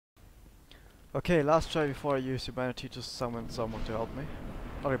Okay, last try before I use humanity to summon someone to help me.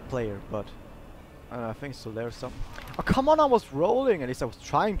 Not a player, but I think still there's some. Oh come on! I was rolling. At least I was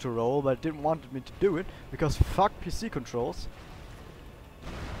trying to roll, but it didn't want me to do it because fuck PC controls.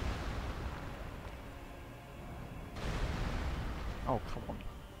 Oh come on!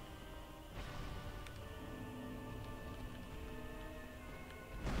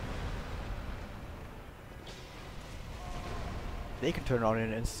 They can turn around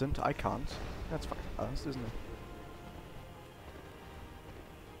in an instant. I can't. That's fucking balanced, isn't it?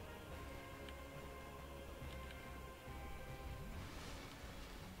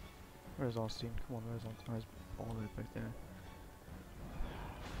 Where's Ornstein? Come on, where's Ornstein? Oh, he's all the way back there.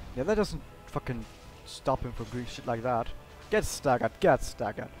 Yeah, that doesn't fucking stop him from doing shit like that. Get staggered, get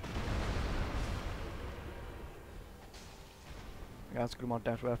staggered. Yeah, that's a good amount of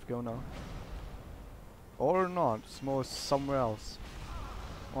damage we have to go now. Or not, Smough is somewhere else.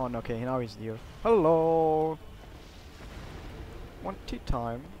 Oh, no, okay, now he's here. Hello! One tea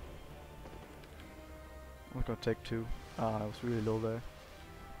time. I'm gonna take two. Ah, I was really low there.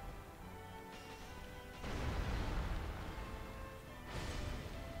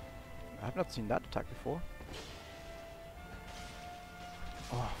 I have not seen that attack before.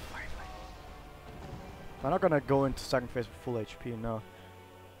 Oh, finally. I'm not gonna go into second phase with full HP, no.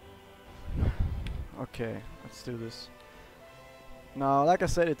 Okay, let's do this. Now, like I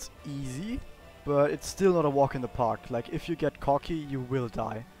said, it's easy, but it's still not a walk in the park. Like, if you get cocky, you will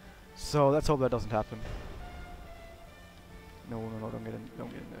die. So let's hope that doesn't happen. No, don't get in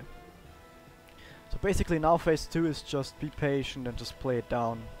there. So basically now phase 2 is just be patient and just play it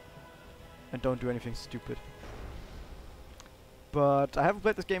down. And don't do anything stupid. But I haven't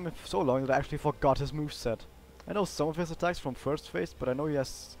played this game in so long that I actually forgot his moveset. I know some of his attacks from first phase, but I know he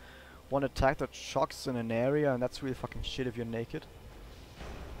has one attack that shocks in an area, and that's really fucking shit if you're naked.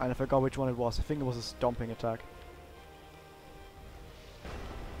 And I forgot which one it was. I think it was a stomping attack.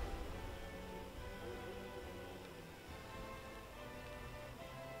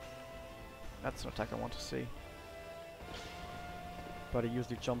 That's an attack I want to see. But he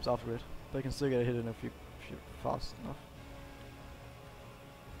usually jumps after it. But you can still get a hit in if you're fast enough.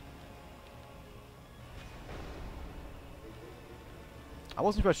 I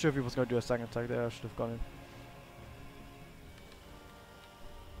wasn't quite sure if he was going to do a second attack there. I should have gone in.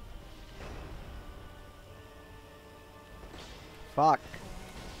 Fuck!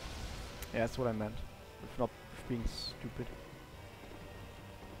 Yeah, that's what I meant. If not being stupid.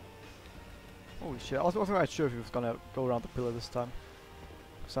 Holy shit, I wasn't quite sure if he was gonna go around the pillar this time.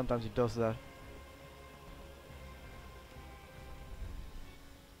 Sometimes he does that.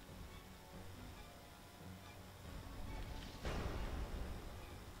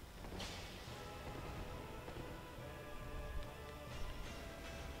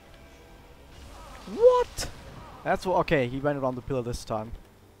 What? That's what. Okay, he went around the pillar this time.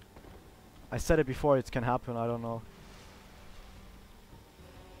 I said it before, it can happen, I don't know.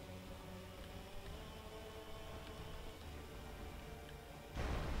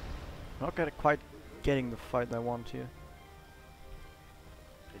 Not quite getting the fight I want here.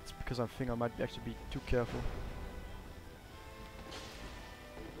 It's because I think I might actually be too careful.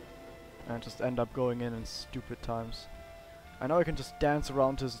 And just end up going in stupid times. I know I can just dance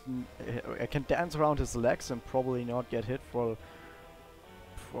around his... I can dance around his legs and probably not get hit for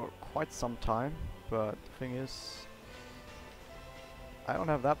quite some time. But the thing is... I don't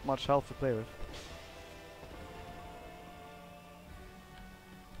have that much health to play with.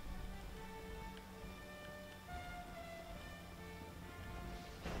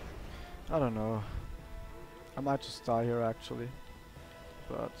 I don't know. I might just die here actually.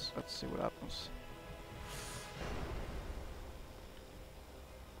 But let's see what happens.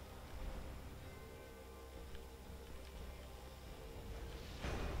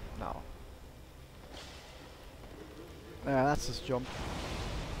 Now. Yeah, that's his jump.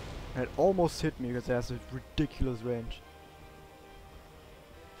 And it almost hit me because it has a ridiculous range.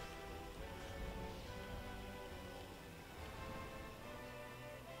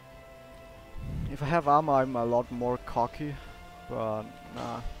 If I have armor, I'm a lot more cocky, but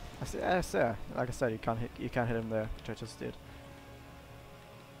nah. Like I said, you can't hit him there, which I just did.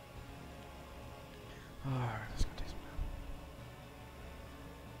 Let's go take some.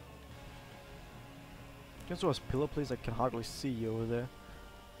 Can you throw a pillar, please? I can hardly see you over there.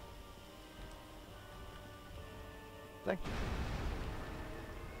 Thank you.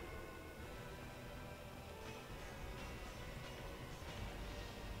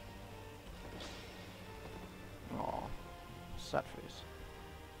 Sad face.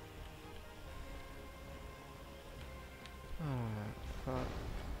 Fuck.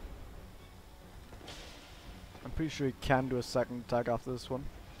 pretty sure he can do a second attack after this one.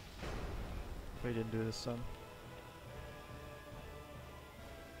 But he didn't do this time.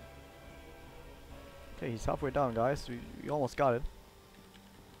 Okay, he's halfway down, guys. We almost got it.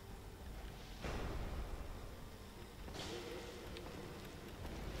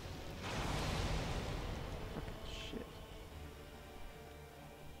 Shit.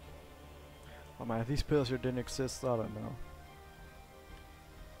 Oh man, if these pillars here didn't exist, I don't know.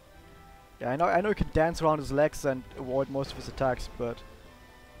 Yeah, I know he can dance around his legs and avoid most of his attacks, but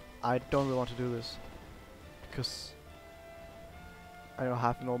I don't really want to do this. Because I don't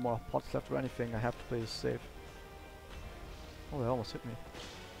have no more pots left or anything, I have to play this safe. Oh, they almost hit me.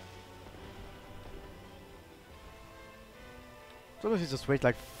 Sometimes you just wait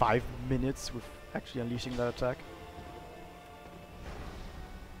like 5 minutes with actually unleashing that attack.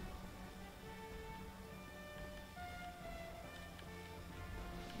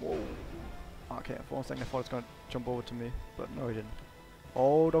 Whoa. Okay, for one second I thought it was gonna jump over to me, but no he didn't.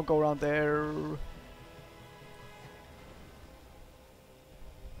 Oh, don't go around there! What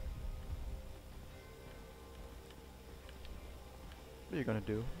are you gonna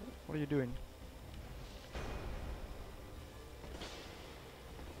do? What are you doing?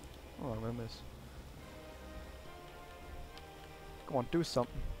 Oh, I'm gonna miss. Come on, do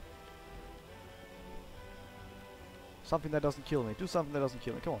something. Something that doesn't kill me. Do something that doesn't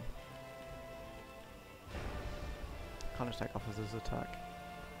kill me. Come on. Can't attack off of this attack.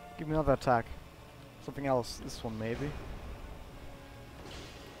 Give me another attack. Something else. This one maybe.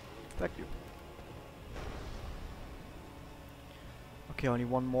 Thank you. Okay, only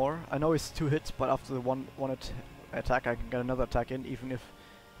one more. I know it's 2 hits, but after the one attack I can get another attack in, even if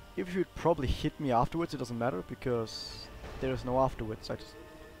you'd probably hit me afterwards, it doesn't matter, because there is no afterwards. I just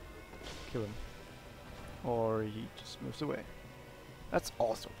kill him. Or he just moves away. That's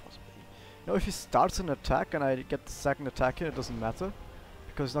also a possibility. You know, if he starts an attack and I get the second attack in, it doesn't matter,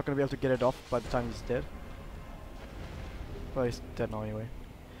 because he's not going to be able to get it off by the time he's dead. Well, he's dead now anyway.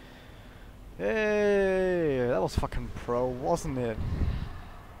 Hey, that was fucking pro, wasn't it?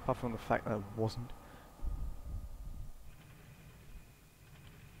 Apart from the fact that it wasn't.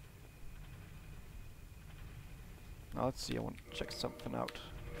 Now let's see, I want to check something out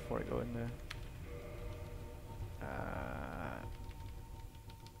before I go in there.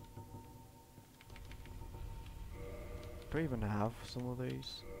 Do I even have some of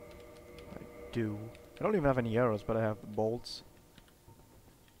these? I do. I don't even have any arrows, but I have the bolts.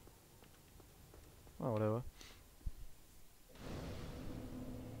 Oh, whatever.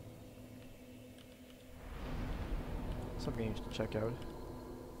 Something you should check out.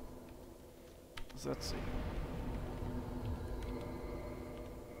 So let's see.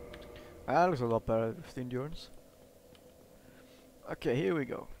 That looks a lot better with the endurance. Okay, here we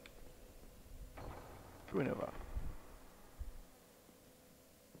go. Grunova.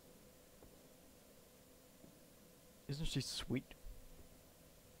 Isn't she sweet?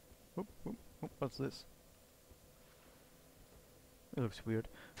 Oop, oop, oop, what's this? It looks weird.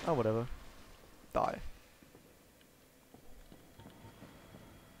 Oh, whatever. Die.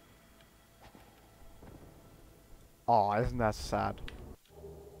 Aw, isn't that sad?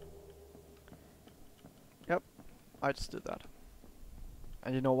 Yep, I just did that.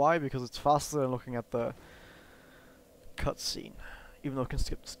 And you know why? Because it's faster than looking at the cutscene. Even though I can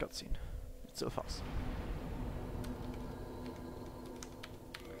skip this cutscene. It's still fast.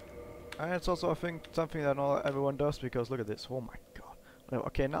 And it's also, I think, something that not everyone does, because look at this. Oh my god.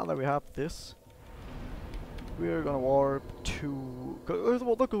 Okay, now that we have this, we're gonna warp to...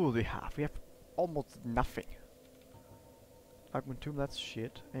 Look at what we have. We have almost nothing. Tomb, that's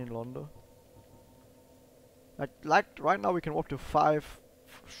shit. In Londo. Like right now we can walk to 5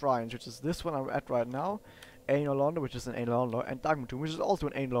 shrines, which is this one I'm at right now, Anor Londo, which is an Anor Londo, and Tomb, which is also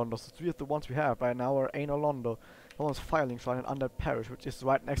an Anor Londo. So 3 of the ones we have right now are Anor Londo. One was Fireling Shrine and Undead Parish, which is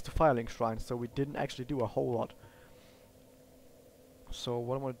right next to Fireling Shrine, so we didn't actually do a whole lot. So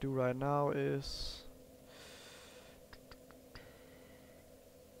what I'm gonna do right now is...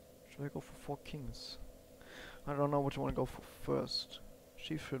 Should I go for 4 kings? I don't know which one I go for first.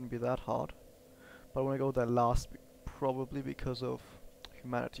 She shouldn't be that hard. But I want to go there last, probably because of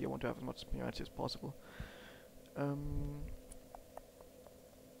humanity. I want to have as much humanity as possible.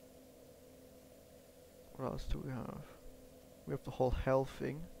 What else do we have? We have the whole hell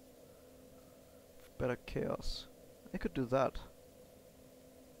thing. Better chaos. I could do that.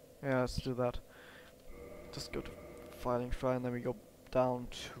 Yeah, let's do that. Just go to Filing Shrine, then we go down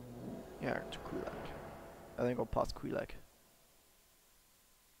to... yeah, to Kulak. And then go past Kulak.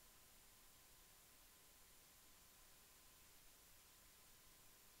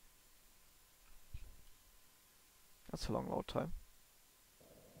 That's a long load time.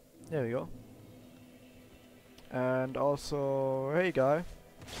 There we go. And also, hey guy,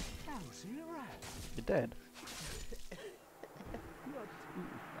 you're dead.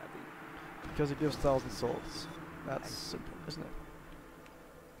 Because it gives 1,000 souls. That's simple, isn't it?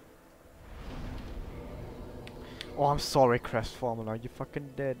 Oh, I'm sorry, Crestformer, are you fucking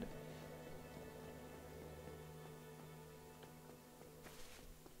dead?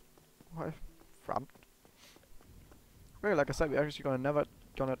 Why? Frampt? Well, like I said, we're actually never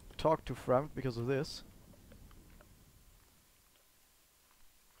gonna talk to Frampt because of this.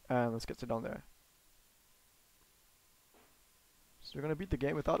 And let's get it down there. So we're gonna beat the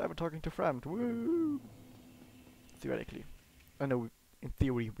game without ever talking to Frampt. Woo! Theoretically. I know, in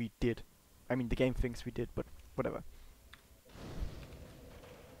theory we did. I mean, the game thinks we did, but whatever.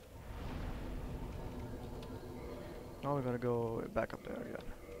 Now we're gonna go back up there again.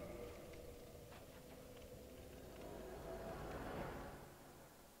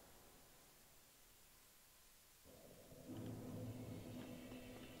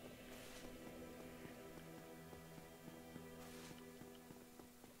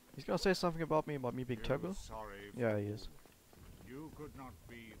 He's gonna say something about me being terrible? Yeah, he is. You could not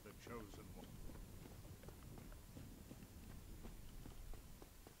be the chosen one.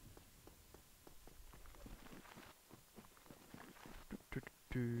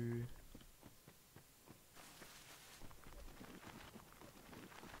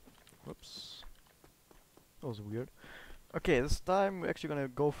 Whoops. That was weird. Okay, this time we're actually gonna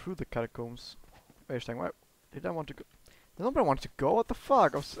go through the catacombs. Wait a second, why did I want to go? Did nobody want to go? What the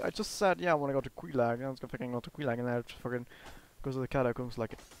fuck? I just said, yeah, I wanna go to Queelag, and I was gonna fucking go to Queelag, and I just fucking goes to the catacombs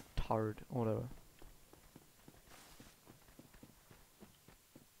like a tard, or whatever.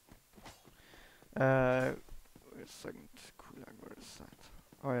 Wait a second. Queelag, where is that?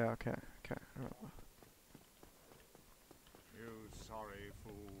 Oh yeah, okay, remember. You sorry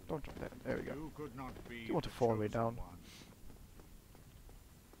fool. Don't jump there. There we go. You could not be You want to fall way down.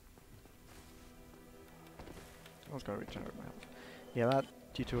 I was gonna regenerate my health. Yeah, that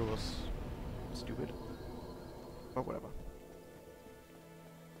detour was stupid. But whatever.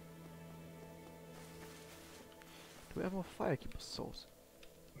 Do we have more Firekeeper souls?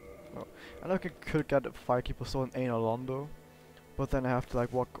 No. I know I could get a Firekeeper soul in Anor Londo, but then I have to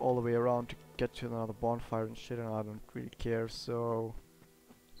like walk all the way around to get to another bonfire and shit, and I don't really care, so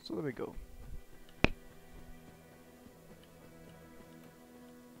there we go. Yeah,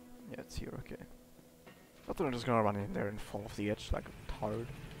 it's here, okay. I thought I'm just gonna run in there and fall off the edge like a tard.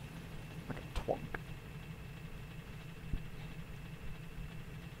 Like a twonk.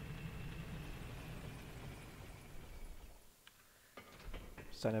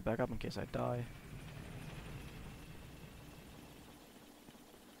 Stand it back up in case I die.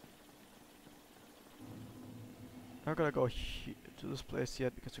 I'm not gonna go to this place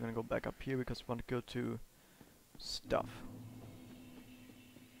yet because we're gonna go back up here because we want to go to stuff.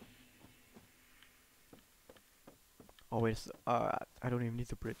 Oh wait, I don't even need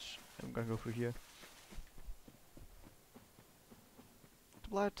the bridge. I'm gonna go through here. To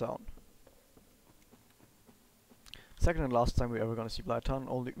Blighttown. Second and last time we're ever gonna see Blighttown.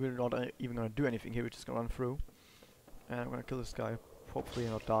 Only we're not even gonna do anything here. We're just gonna run through, and I'm gonna kill this guy. Hopefully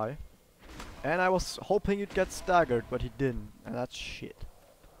not die. And I was hoping he'd get staggered, but he didn't, and that's shit.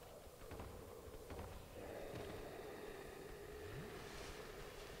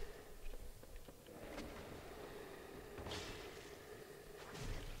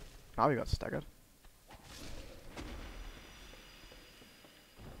 Now he got staggered.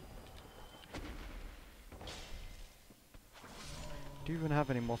 Do you even have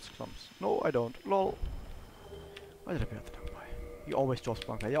any moss clumps? No, I don't. Lol. Why did I have to jump by? He always drops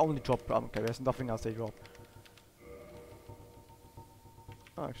bunker. He only drops bunker. There's nothing else they drop.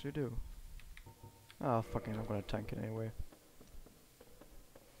 Oh, I actually do. Ah, fucking, I'm gonna tank it anyway.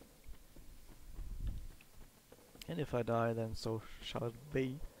 And if I die, then so shall it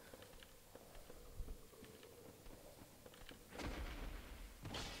be.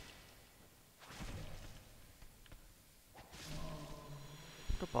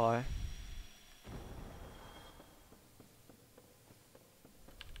 Goodbye.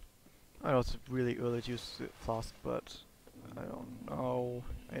 I know it's really early to use the flask, but I don't know.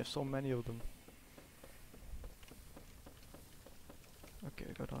 I have so many of them. Okay,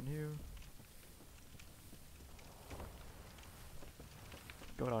 go down here.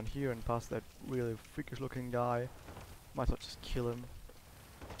 Go down here and past that really freakish looking guy. Might as well just kill him.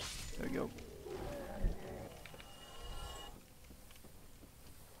 There we go.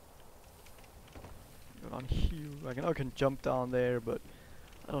 Go down here. I can jump down there, but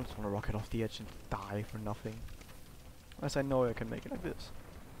I don't just want to rocket off the edge and die for nothing. Unless I know I can make it like this.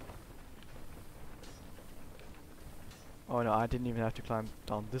 Oh no, I didn't even have to climb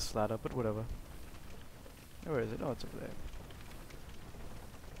down this ladder, but whatever. Where is it? Oh, it's over there.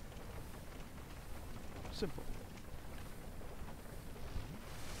 Simple.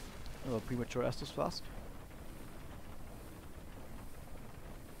 A little premature Estus flask.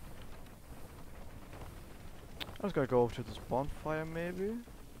 I'm just gonna go over to this bonfire maybe.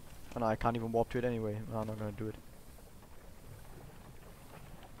 Oh no, I can't even warp to it anyway. No, I'm not gonna do it.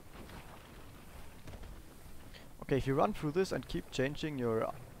 Okay, if you run through this and keep changing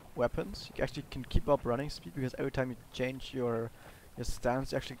your weapons, you actually can keep up running speed, because every time you change your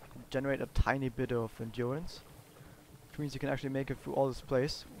stance, you actually generate a tiny bit of endurance. Which means you can actually make it through all this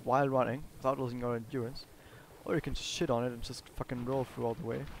place while running without losing your endurance. Or you can just shit on it and just fucking roll through all the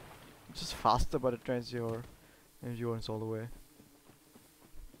way. It's just faster, but it drains your endurance all the way.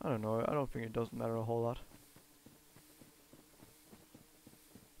 I don't know, I don't think it does matter a whole lot.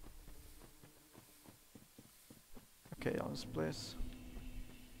 Okay, on this place.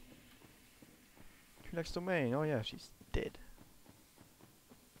 Relax domain, oh yeah, she's dead.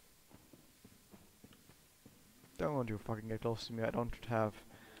 Don't want you to fucking get close to me, I don't have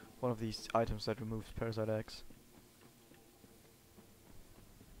one of these items that removes parasite eggs.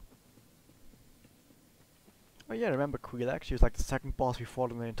 Oh yeah, remember Quelaag? She was like the second boss we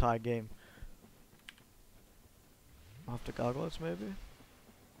fought in the entire game. After gargoyles, maybe?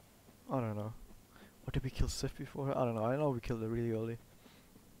 I don't know. Or did we kill Sif before her? I don't know, I know we killed her really early.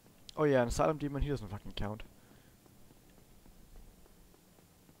 Oh yeah, and Asylum Demon, he doesn't fucking count.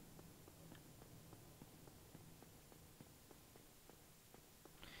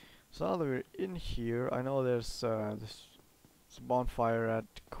 So now that we're in here, I know there's this bonfire at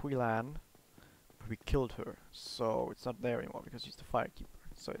Quelan. We killed her, so it's not there anymore because she's the firekeeper.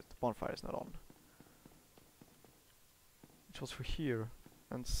 So the bonfire is not on. Which was for here,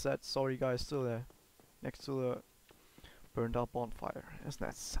 and said, sorry guys, still there, next to the burned out bonfire. Isn't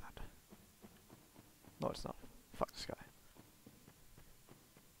that sad? No, it's not. Fuck this guy.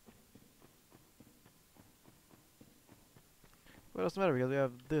 But it doesn't matter because we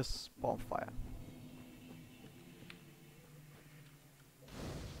have this bonfire.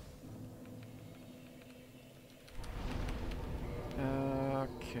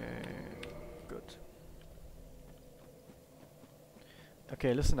 Okay, good.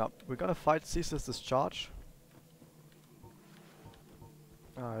 Okay, listen up. We're gonna fight Ceaseless Discharge.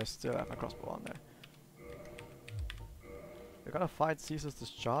 I still have my crossbow on there. We're gonna fight Ceaseless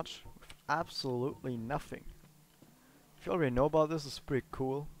Discharge with absolutely nothing. If you already know about this, it's pretty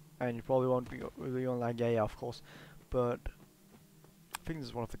cool. And you probably won't be really on like, yeah, of course. But I think this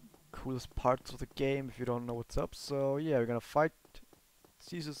is one of the coolest parts of the game if you don't know what's up. So yeah, we're gonna fight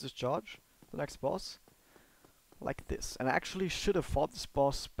Ceaseless Discharge, the next boss, like this. And I actually should have fought this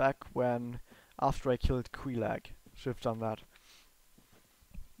boss back when, after I killed Quelaag. Should have done that.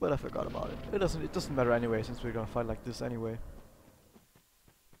 But I forgot about it. It doesn't matter anyway, since we're gonna fight like this anyway.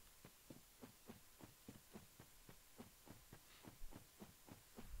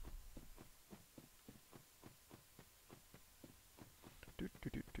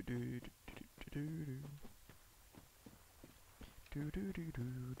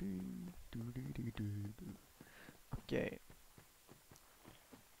 Okay.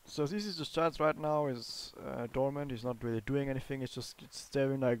 So this is the stats right now is dormant. He's not really doing anything. It's just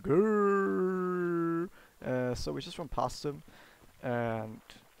staring like grrrr. So we just run past him, and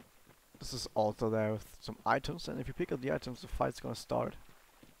this is also there with some items. And if you pick up the items, the fight's gonna start.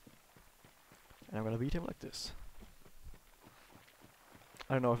 And I'm gonna beat him like this.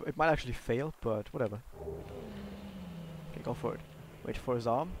 I don't know if it might actually fail, but whatever. Okay, go for it. Wait for his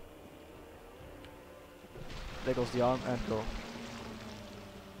arm. There goes the arm, and go.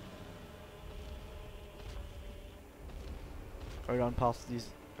 I run past these,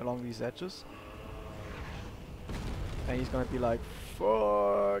 along these edges. And he's gonna be like,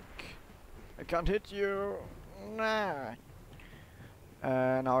 fuck! I can't hit you! Nah!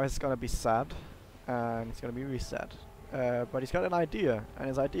 Now he's gonna be sad. And he's gonna be really sad. But he's got an idea. And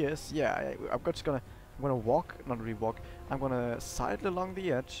his idea is, yeah, I'm gonna walk, not really walk, I'm gonna sidle along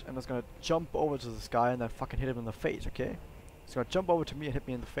the edge and I'm just gonna jump over to this guy and then fucking hit him in the face, okay? He's gonna jump over to me and hit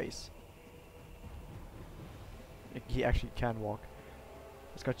me in the face. He actually can walk.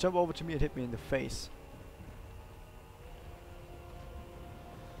 He's gonna jump over to me and hit me in the face.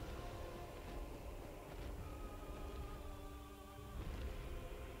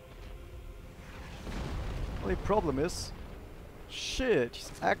 Only problem is, shit,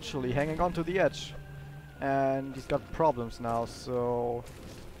 he's actually hanging onto the edge. And he's got problems now, so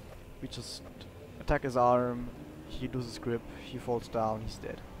we just attack his arm, he loses grip, he falls down, he's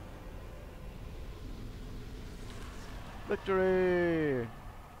dead. Victory!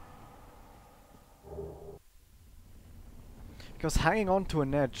 Because hanging on to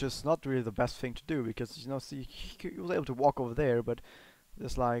an edge is not really the best thing to do, because, you know, see, he was able to walk over there, but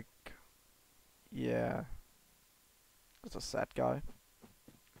there's like... yeah... that's a sad guy.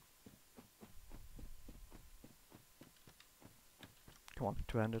 Come on,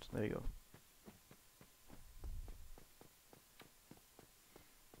 two-handed, there you go.